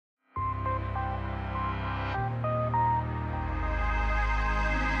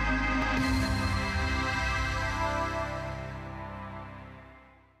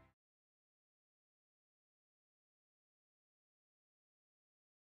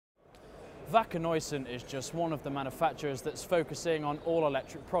Wacker Neuson is just one of the manufacturers that's focusing on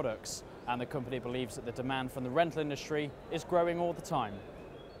all-electric products, and the company believes that the demand from the rental industry is growing all the time.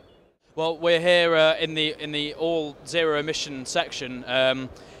 Well, we're here in the all zero emission section.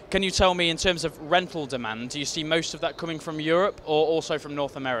 Can you tell me, in terms of rental demand, do you see most of that coming from Europe or also from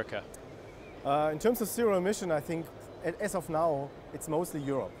North America? In terms of zero emission, I think as of now it's mostly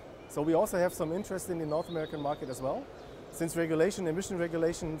Europe. So we also have some interest in the North American market as well, since emission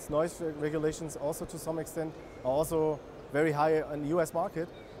regulations, noise regulations also to some extent are also very high in the US market.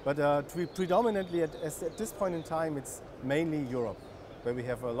 But predominantly at this point in time it's mainly Europe, where we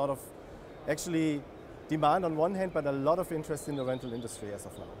have a lot of actually demand on one hand, but a lot of interest in the rental industry as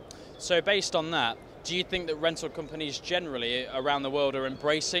of now. So based on that, do you think that rental companies generally around the world are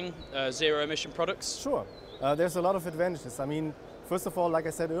embracing zero emission products? Sure, there's a lot of advantages. I mean, first of all, like I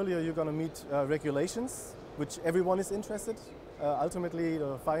said earlier, you're going to meet regulations, which everyone is interested. Ultimately,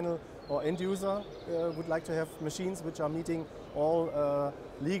 the final or end user would like to have machines which are meeting all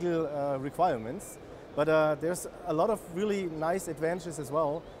legal requirements. But there's a lot of really nice advantages as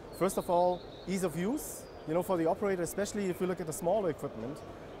well. First of all, ease of use. You know, for the operator, especially if you look at the smaller equipment,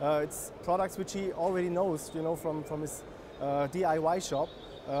 it's products which he already knows, you know, from his DIY shop.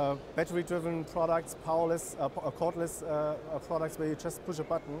 Battery-driven products, powerless, cordless products where you just push a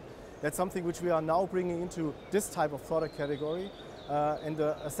button. That's something which we are now bringing into this type of product category. And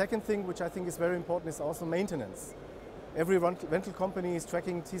a second thing which I think is very important is also maintenance. Every rental company is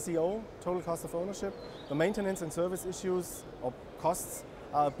tracking TCO, total cost of ownership. The maintenance and service issues or costs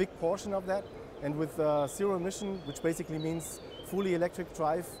are a big portion of that. And with zero emission, which basically means fully electric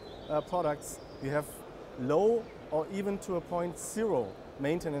drive products, you have low or even to a point zero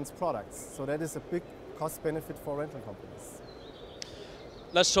maintenance products. So that is a big cost benefit for rental companies.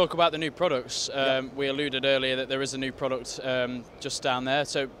 Let's talk about the new products. We alluded earlier that there is a new product just down there.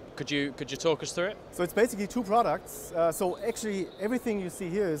 So could you talk us through it? So it's basically two products. So actually everything you see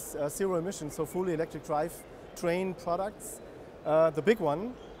here is zero emission, so fully electric drive train products. The big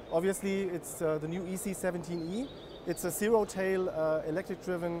one, obviously, it's the new EC17E. It's a zero-tail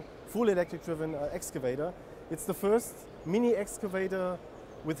fully electric-driven excavator. It's the first mini excavator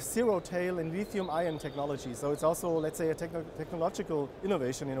with zero-tail and lithium-ion technology. So it's also, let's say, a technological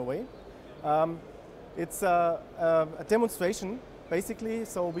innovation in a way. It's a demonstration, basically.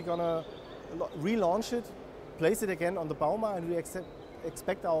 So we're gonna relaunch it, place it again on the bauma, and we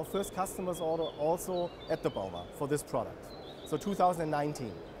expect our first customers order also at the bauma for this product. So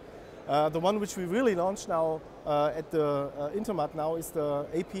 2019. The one which we really launched now at the Intermat now is the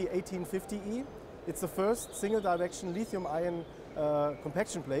AP1850E. It's the first single direction lithium-ion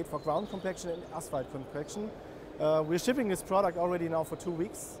compaction plate for ground compaction and asphalt compaction. We're shipping this product already now for 2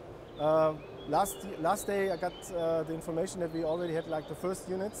 weeks. Last day I got the information that we already had like the first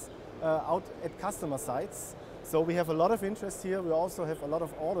units out at customer sites. So we have a lot of interest here. We also have a lot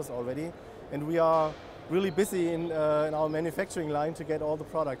of orders already, and we are really busy in our manufacturing line to get all the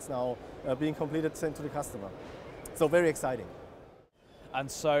products now being completed, sent to the customer. So very exciting. And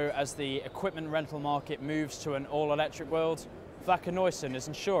so as the equipment rental market moves to an all-electric world, Wacker Neuson is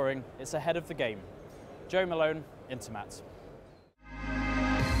ensuring it's ahead of the game. Joe Malone, Intermat.